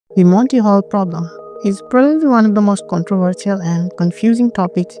The Monty Hall problem is probably one of the most controversial and confusing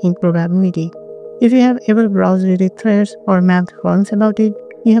topics in probability. If you have ever browsed Reddit threads or math forums about it,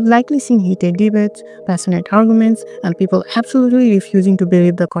 you have likely seen heated debates, passionate arguments, and people absolutely refusing to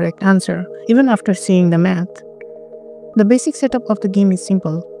believe the correct answer, even after seeing the math. The basic setup of the game is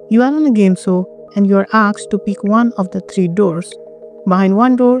simple. You are on a game show and you are asked to pick one of the three doors. Behind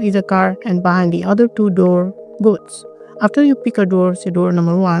one door is a car and behind the other two door goods. After you pick a door, say door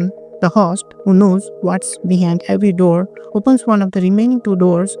number 1, the host, who knows what's behind every door, opens one of the remaining two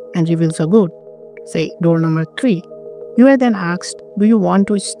doors and reveals a good, say door number 3. You are then asked, do you want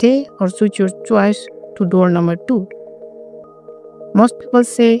to stay or switch your choice to door number 2? Most people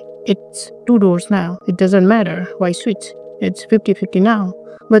say it's 2 doors now, it doesn't matter, why switch? It's 50-50 now.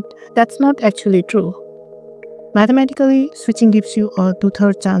 But that's not actually true. Mathematically, switching gives you a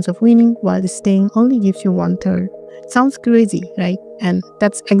 2/3 chance of winning, while staying only gives you 1/3. Sounds crazy, right? And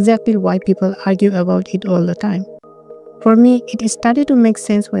that's exactly why people argue about it all the time. For me, it started to make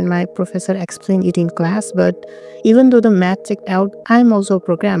sense when my professor explained it in class, but even though the math checked out, I'm also a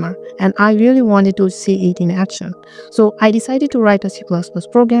programmer, and I really wanted to see it in action. So I decided to write a C++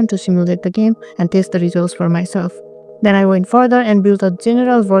 program to simulate the game and test the results for myself. Then I went further and built a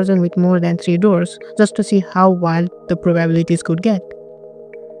general version with more than 3 doors, just to see how wild the probabilities could get.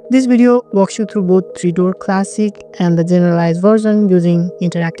 This video walks you through both 3-door classic and the generalized version using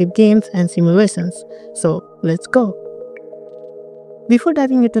interactive games and simulations. So let's go. Before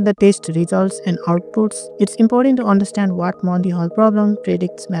diving into the test results and outputs, it's important to understand what Monty Hall problem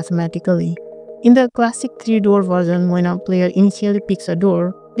predicts mathematically. In the classic 3-door version, when a player initially picks a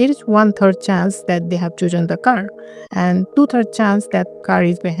door, there is 1/3 chance that they have chosen the car, and 2/3 chance that car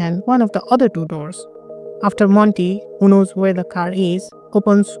is behind one of the other two doors. After Monty, who knows where the car is,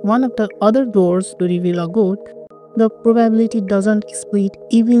 opens one of the other doors to reveal a good, the probability doesn't split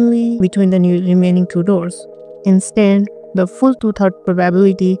evenly between the remaining two doors. Instead, the full 2/3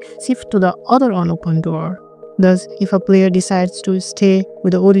 probability shifts to the other unopened door. Thus, if a player decides to stay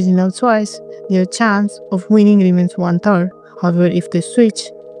with the original choice, their chance of winning remains 1/3. However, if they switch,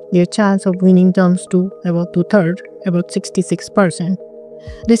 their chance of winning jumps to about 2/3, about 66%.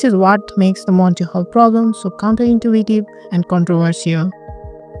 This is what makes the Monty Hall problem so counterintuitive and controversial.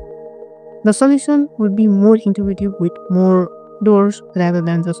 The solution would be more intuitive with more doors rather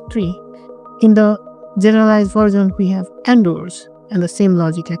than just 3. In the generalized version, we have n doors, and the same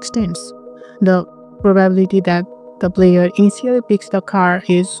logic extends. The probability that the player initially picks the car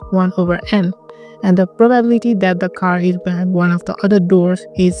is 1/n, and the probability that the car is behind one of the other doors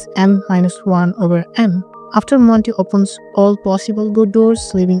is n-1/n. After Monty opens all possible good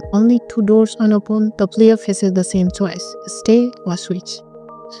doors, leaving only 2 doors unopened, the player faces the same choice, stay or switch.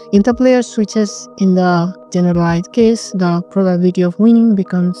 If the player switches in the generalized case, the probability of winning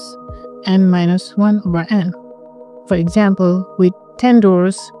becomes n-1/n. For example, with 10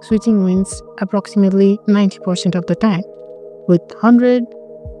 doors, switching wins approximately 90% of the time. With 100,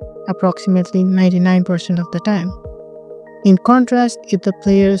 approximately 99% of the time. In contrast, if the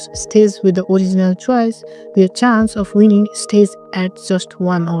player stays with the original choice, their chance of winning stays at just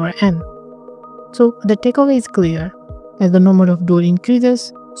 1/n. So the takeaway is clear. As the number of doors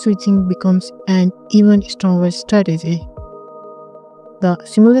increases, switching becomes an even stronger strategy. The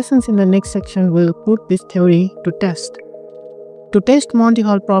simulations in the next section will put this theory to test. To test Monty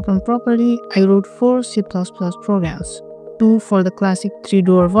Hall problem properly, I wrote 4 C++ programs. 2 for the classic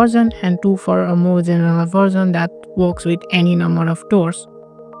 3-door version and 2 for a more general version that works with any number of doors.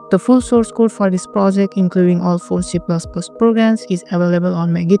 The full source code for this project, including all 4 C++ programs, is available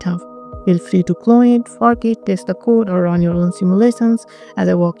on my GitHub. Feel free to clone it, fork it, test the code, or run your own simulations as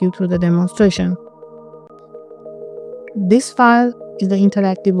I walk you through the demonstration. This file is the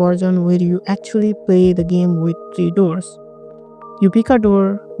interactive version where you actually play the game with 3 doors. You pick a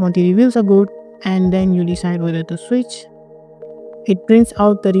door, Monty reveals a good, and then you decide whether to switch. It prints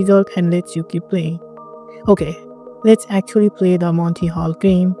out the result and lets you keep playing. Okay, let's actually play the Monty Hall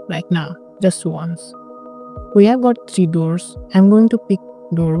game right now, just once. We have got 3 doors. I'm going to pick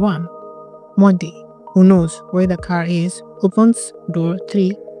door 1. Monty, who knows where the car is, opens door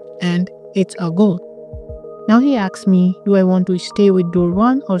 3 and it's a goal. Now he asks me, do I want to stay with door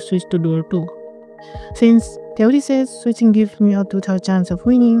 1 or switch to door 2? Since theory says switching gives me a 2/3 chance of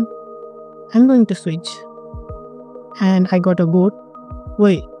winning, I'm going to switch. And I got a goat.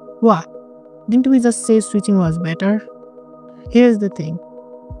 Wait, what? Didn't we just say switching was better? Here's the thing.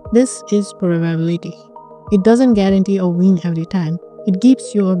 This is probability. It doesn't guarantee a win every time. It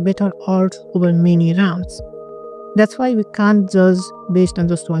gives you a better odds over many rounds. That's why we can't judge based on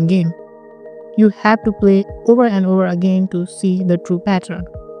just one game. You have to play over and over again to see the true pattern.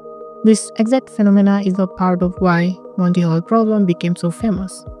 This exact phenomena is a part of why Monty Hall problem became so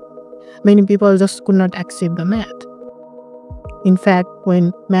famous. Many people just could not accept the math. In fact,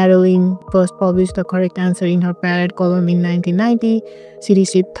 when Marilyn first published the correct answer in her Parrot column in 1990, she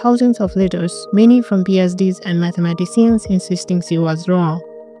received thousands of letters, many from PhDs and mathematicians insisting she was wrong.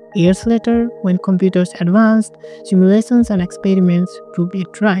 Years later, when computers advanced, simulations and experiments proved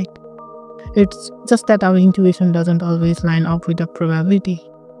it right. It's just that our intuition doesn't always line up with the probability.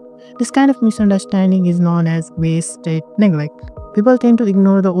 This kind of misunderstanding is known as wasted neglect. People tend to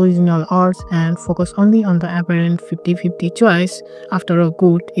ignore the original odds and focus only on the apparent 50-50 choice after a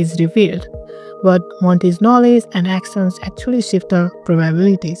good is revealed. But Monty's knowledge and actions actually shift the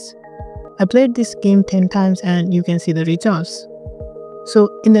probabilities. I played this game 10 times and you can see the results.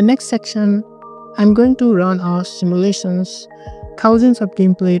 So in the next section, I'm going to run our simulations, thousands of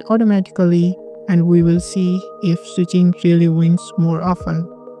games played automatically, and we will see if switching really wins more often.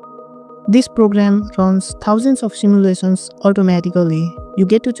 This program runs thousands of simulations automatically. You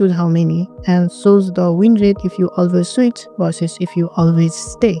get to choose how many and shows the win rate if you always switch versus if you always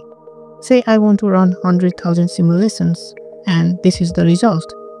stay. Say I want to run 100,000 simulations and this is the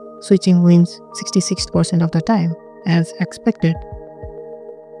result. Switching wins 66% of the time as expected.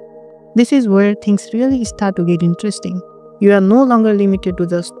 This is where things really start to get interesting. You are no longer limited to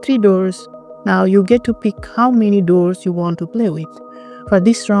just 3 doors. Now you get to pick how many doors you want to play with. For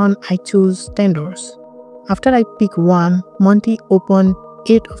this run, I choose 10 doors. After I pick one, Monty opened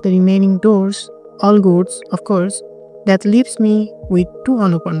 8 of the remaining doors, all goods, of course. That leaves me with 2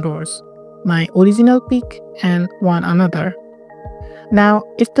 unopened doors, my original pick and one another. Now,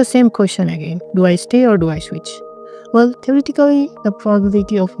 it's the same question again. Do I stay or do I switch? Well, theoretically, the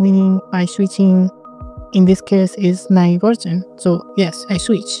probability of winning by switching in this case is 9%. So yes, I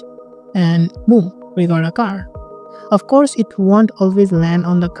switch. And boom, we got a car. Of course, it won't always land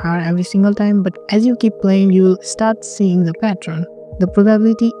on the car every single time, but as you keep playing, you'll start seeing the pattern. The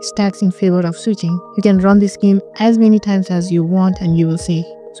probability stacks in favor of switching. You can run this game as many times as you want and you will see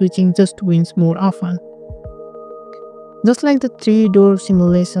switching just wins more often. Just like the 3-door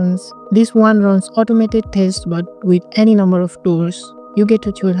simulations, this one runs automated tests but with any number of doors. You get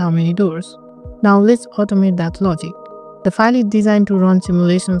to choose how many doors. Now let's automate that logic. The file is designed to run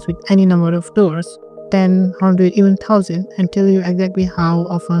simulations with any number of doors. 10, 100, even 1000, and tell you exactly how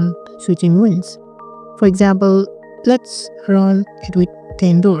often switching wins. For example, let's run it with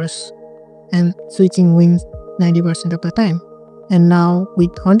 10 doors and switching wins 90% of the time. And now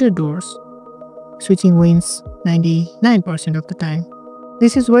with 100 doors, switching wins 99% of the time.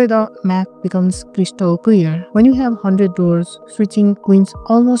 This is where the math becomes crystal clear. When you have 100 doors, switching wins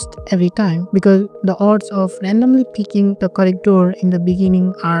almost every time because the odds of randomly picking the correct door in the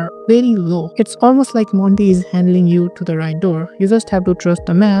beginning are very low. It's almost like Monty is handling you to the right door. You just have to trust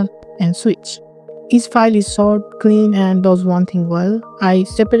the math and switch. Each file is short, clean, and does one thing well. I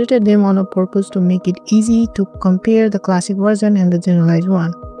separated them on a purpose to make it easy to compare the classic version and the generalized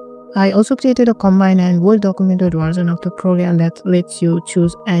one. I also created a combined and well-documented version of the program that lets you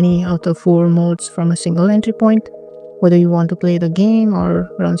choose any of the 4 modes from a single entry point. Whether you want to play the game or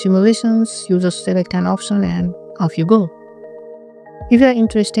run simulations, you just select an option and off you go. If you are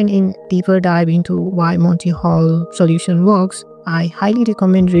interested in deeper dive into why Monty Hall solution works, I highly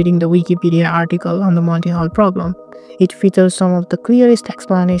recommend reading the Wikipedia article on the Monty Hall problem. It features some of the clearest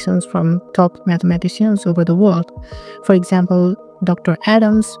explanations from top mathematicians over the world. For example, Dr.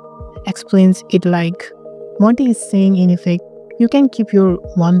 Adams explains it like, Monty is saying in effect, you can keep your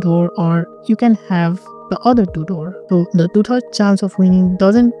one door or you can have the other 2 doors. So the 2/3 chance of winning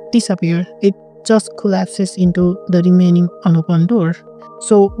doesn't disappear, it just collapses into the remaining unopened door.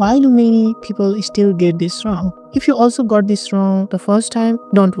 So why do many people still get this wrong? If you also got this wrong the first time,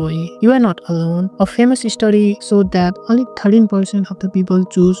 don't worry, you are not alone. A famous study showed that only 13% of the people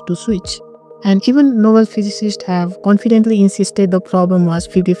choose to switch. And even Nobel physicists have confidently insisted the problem was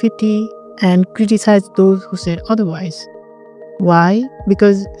 50-50 and criticized those who said otherwise. Why?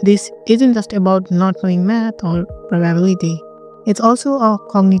 Because this isn't just about not knowing math or probability. It's also a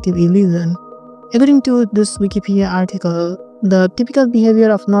cognitive illusion. According to this Wikipedia article, the typical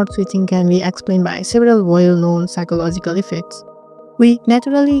behavior of not switching can be explained by several well-known psychological effects. We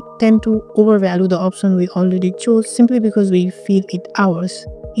naturally tend to overvalue the option we already chose simply because we feel it ours.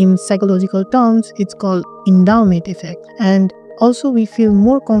 In psychological terms, it's called endowment effect. And also we feel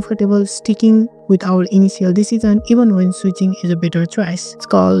more comfortable sticking with our initial decision even when switching is a better choice. It's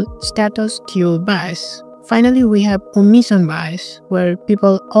called status quo bias. Finally, we have omission bias, where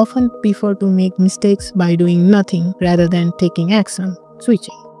people often prefer to make mistakes by doing nothing rather than taking action,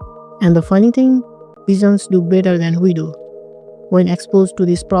 switching. And the funny thing, pigeons do better than we do. When exposed to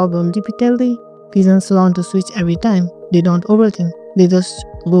this problem repeatedly, pigeons learn to switch every time. They don't overthink, they just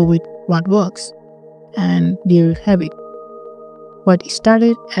go with what works and their habit. What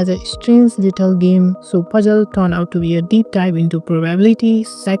started as a strange little game so puzzle turned out to be a deep dive into probability,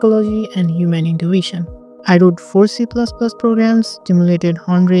 psychology, and human intuition. I wrote 4 C++ programs, simulated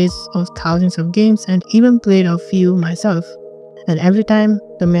hundreds of thousands of games, and even played a few myself. And every time,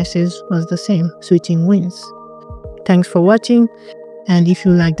 the message was the same: switching wins. Thanks for watching, and if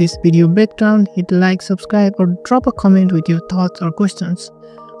you like this video breakdown, hit like, subscribe, or drop a comment with your thoughts or questions.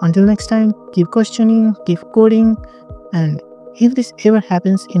 Until next time, keep questioning, keep coding, and if this ever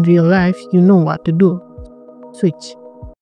happens in real life, you know what to do. Switch.